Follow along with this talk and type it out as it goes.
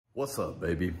What's up,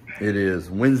 baby? It is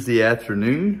Wednesday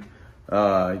afternoon.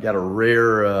 Got a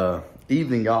rare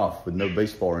evening off with no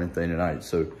baseball or anything tonight.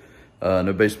 So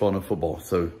no baseball, no football.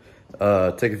 So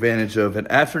take advantage of an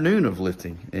afternoon of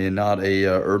lifting and not a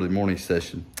early morning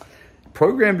session.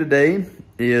 Program today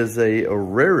is a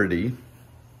rarity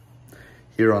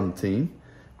here on the team,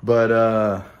 but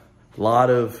a lot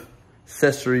of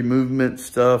accessory movement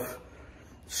stuff,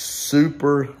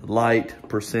 super light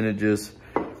percentages,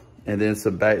 and then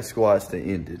some back squats to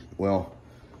end it. Well,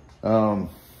 I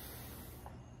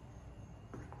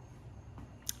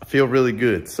feel really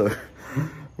good. So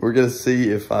we're gonna see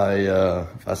if I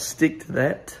stick to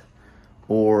that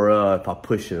or if I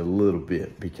push it a little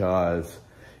bit, because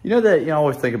you know that, you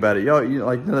always think about it. You know,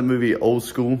 like the movie Old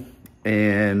School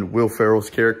and Will Ferrell's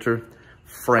character,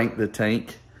 Frank the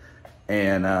Tank,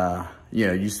 and you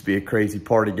know, used to be a crazy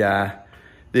party guy.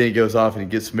 Then he goes off and he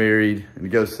gets married and he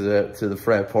goes to the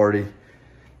frat party,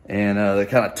 and they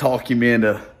kind of talk him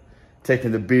into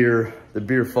taking the beer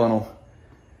funnel.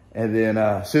 And then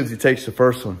as soon as he takes the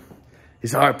first one,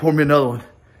 he's all right, pour me another one.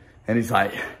 And he's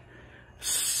like, as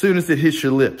soon as it hits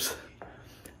your lips,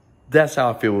 that's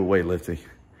how I feel with weightlifting.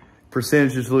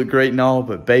 Percentages look great and all,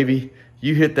 but baby,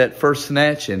 you hit that first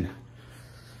snatch and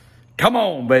come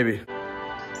on, baby.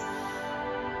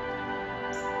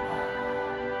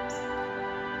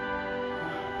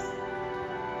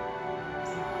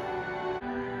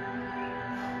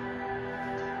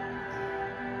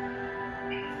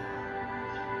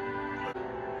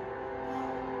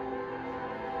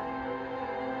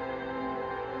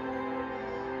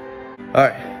 All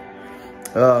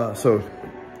right, so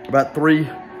about three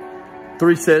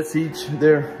sets each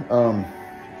there.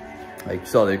 Like you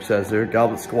saw the exercise there,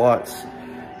 goblet squats,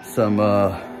 some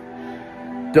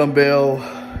dumbbell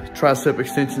tricep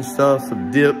extension stuff,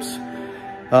 some dips.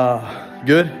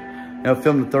 Good. Now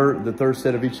film the third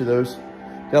set of each of those.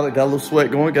 Got a little sweat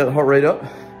going, got the heart rate up.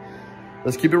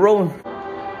 Let's keep it rolling.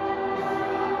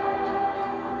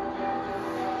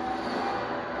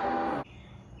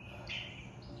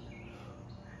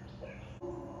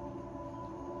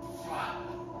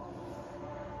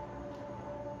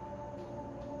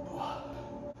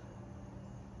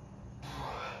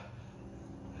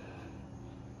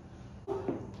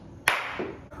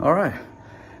 All right,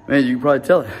 man, you can probably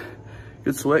tell it.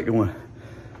 Good sweat going.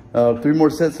 3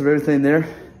 more sets of everything there.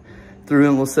 Threw in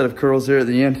a little set of curls there at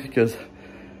the end, because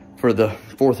for the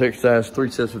 4th exercise,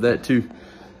 3 sets of that too.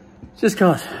 Just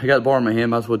cause I got the bar in my hand,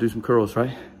 might as well do some curls,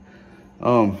 right?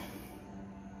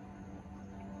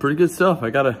 Pretty good stuff.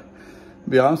 I gotta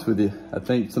be honest with you. I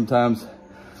think sometimes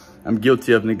I'm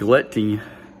guilty of neglecting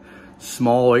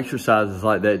small exercises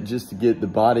like that just to get the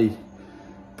body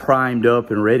primed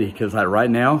up and ready, because like right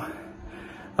now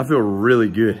I feel really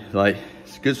good. Like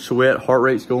it's good sweat, heart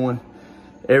rate's going,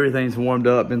 everything's warmed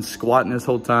up, been squatting this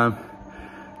whole time.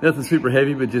 Nothing super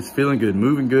heavy, but just feeling good,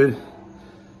 moving good,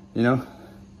 you know.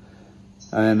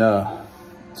 And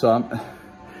so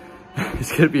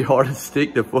it's gonna be hard to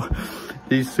stick to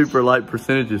these super light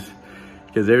percentages,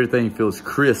 because everything feels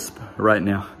crisp right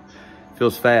now,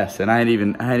 feels fast, and I ain't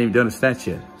even done a snatch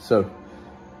yet. So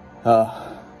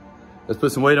let's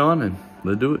put some weight on and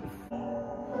let's do it.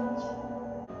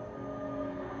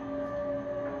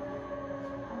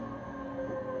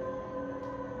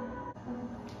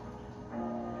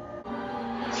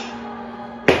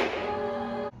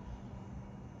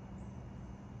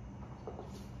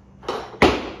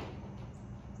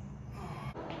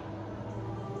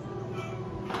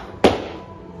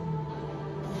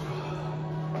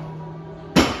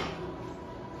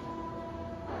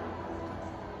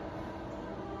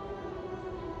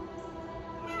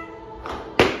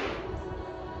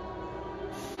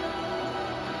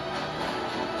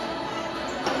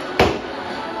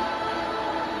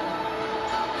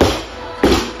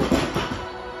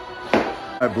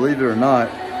 Believe it or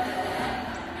not,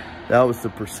 that was the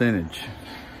percentage.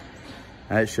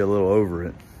 Actually a little over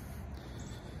it.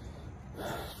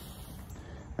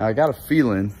 Now I got a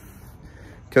feeling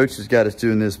Coach has got us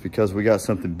doing this because we got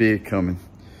something big coming,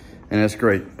 and that's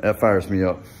great. That fires me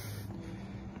up.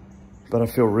 But I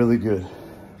feel really good.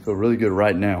 I feel really good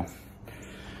right now.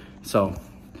 So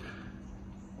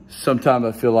sometimes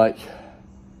I feel like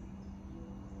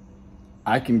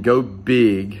I can go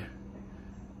big,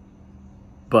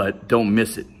 but don't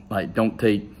miss it. Like, don't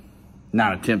take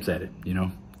 9 attempts at it, you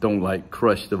know? Don't like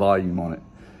crush the volume on it.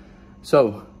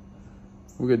 So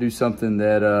we're gonna do something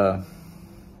that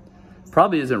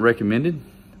probably isn't recommended,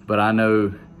 but I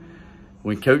know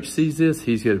when Coach sees this,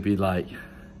 he's gonna be like,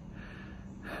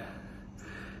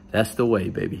 that's the way,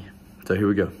 baby. So here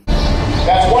we go.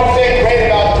 That's one thing great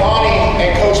about Donnie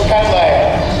and Coach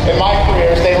Petley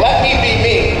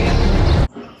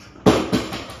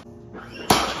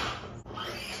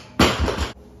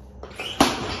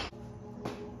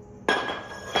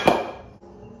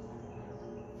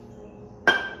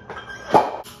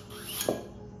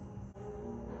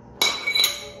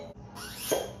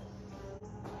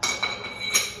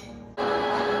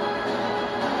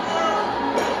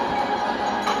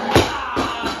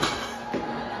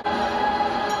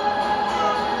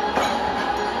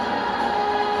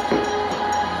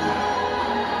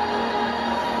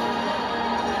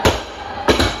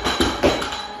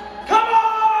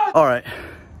All right.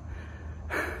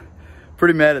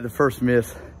 Pretty mad at the first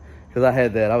miss because I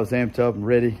had that. I was amped up and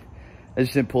ready. I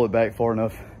just didn't pull it back far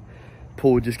enough.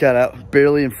 Pull just got out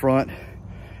barely in front.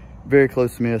 Very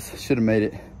close miss. Should have made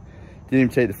it. Didn't even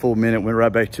take the full minute. Went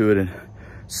right back to it and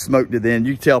smoked it then.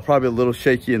 You can tell probably a little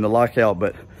shaky in the lockout,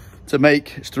 but to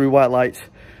make, it's 3 white lights.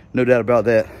 No doubt about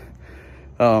that.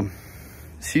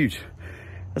 It's huge.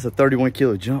 That's a 31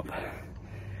 kilo jump.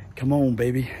 Come on,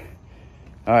 baby.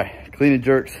 All right, clean and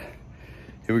jerks.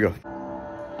 Here we go.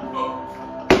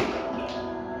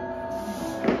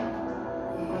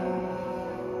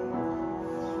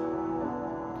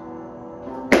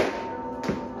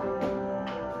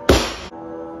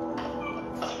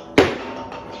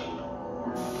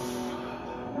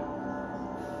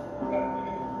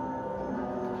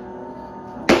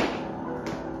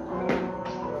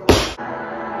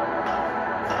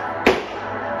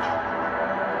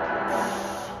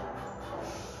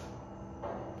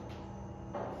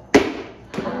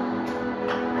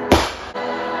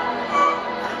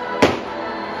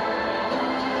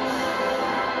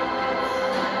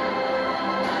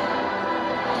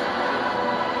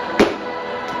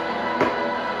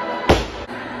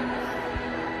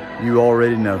 You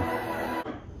already know.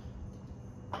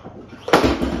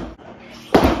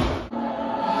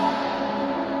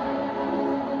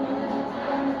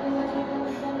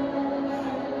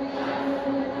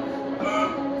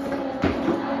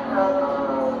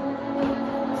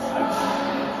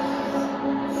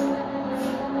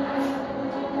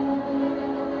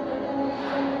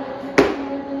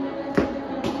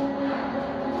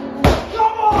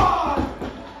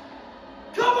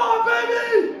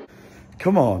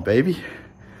 Come on, baby.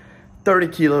 30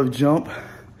 kilo jump,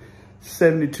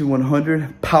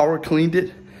 72-100, power cleaned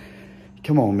it.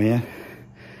 Come on, man.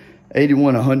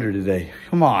 81-100 today.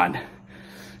 Come on.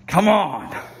 Come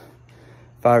on.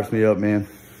 Fires me up, man.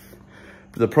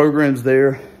 The program's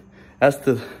there. That's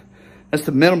the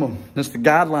minimum. That's the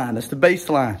guideline. That's the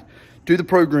baseline. Do the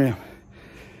program.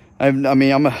 I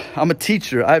mean, I'm a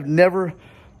teacher. I've never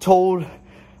told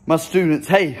my students,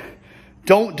 hey,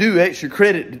 don't do extra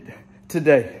credit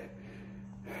today.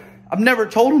 I've never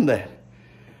told them that.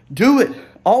 Do it,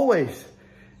 always.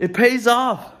 It pays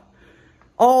off.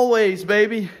 Always,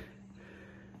 baby.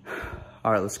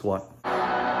 All right, let's squat.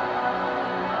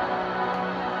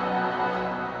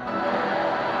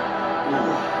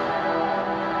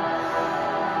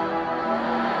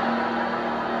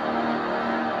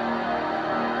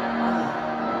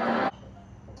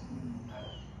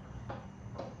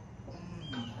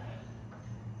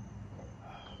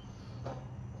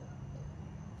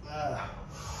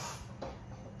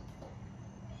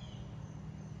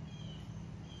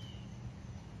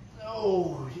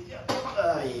 Oh, yeah.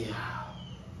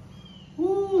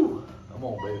 Woo. Come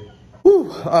on, baby.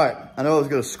 Woo. All right. I know I was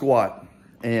going to squat,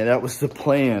 and that was the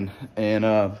plan. And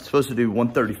supposed to do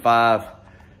 135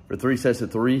 for 3 sets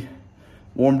of 3.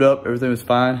 Warmed up. Everything was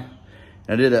fine.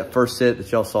 And I did that first set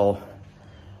that y'all saw.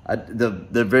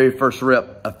 The very first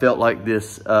rep, I felt like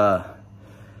this, I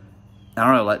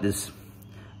don't know, like this,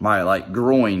 my like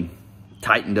groin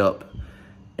tightened up.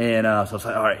 And so I was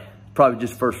like, all right, probably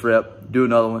just first rep, do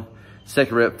another one.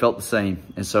 Second rep felt the same.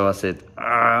 And so I said,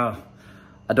 I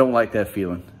don't like that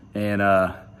feeling. And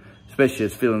especially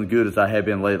as feeling good as I have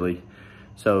been lately.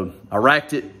 So I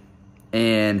racked it,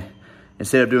 and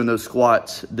instead of doing those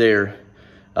squats there,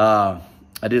 I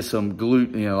did some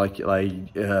glute, you know, like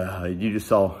you just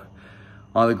saw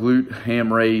on the glute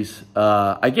ham raise.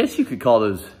 I guess you could call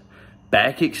those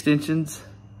back extensions.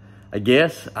 I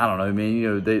guess, I don't know, I mean, you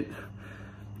know, they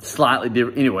slightly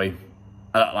different. Anyway,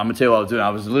 I'm gonna tell you what I was doing. I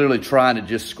was literally trying to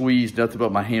just squeeze nothing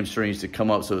but my hamstrings to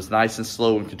come up so it's nice and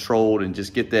slow and controlled, and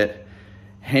just get that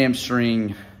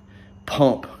hamstring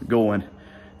pump going.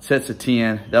 Sets of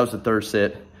 10, that was the third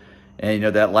set. And you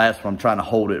know, that last one, I'm trying to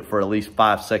hold it for at least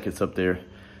 5 seconds up there.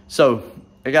 So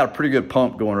I got a pretty good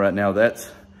pump going right now. That's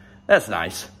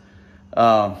nice.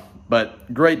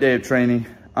 But great day of training.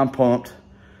 I'm pumped,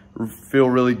 feel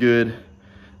really good.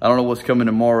 I don't know what's coming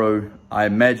tomorrow. I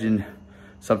imagine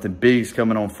something big's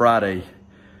coming on Friday.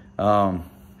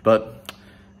 But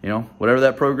you know, whatever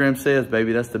that program says,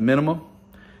 baby, that's the minimum.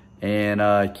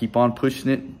 And keep on pushing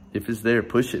it. If it's there,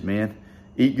 push it, man.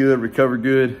 Eat good, recover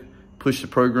good, push the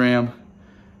program.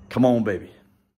 Come on, baby.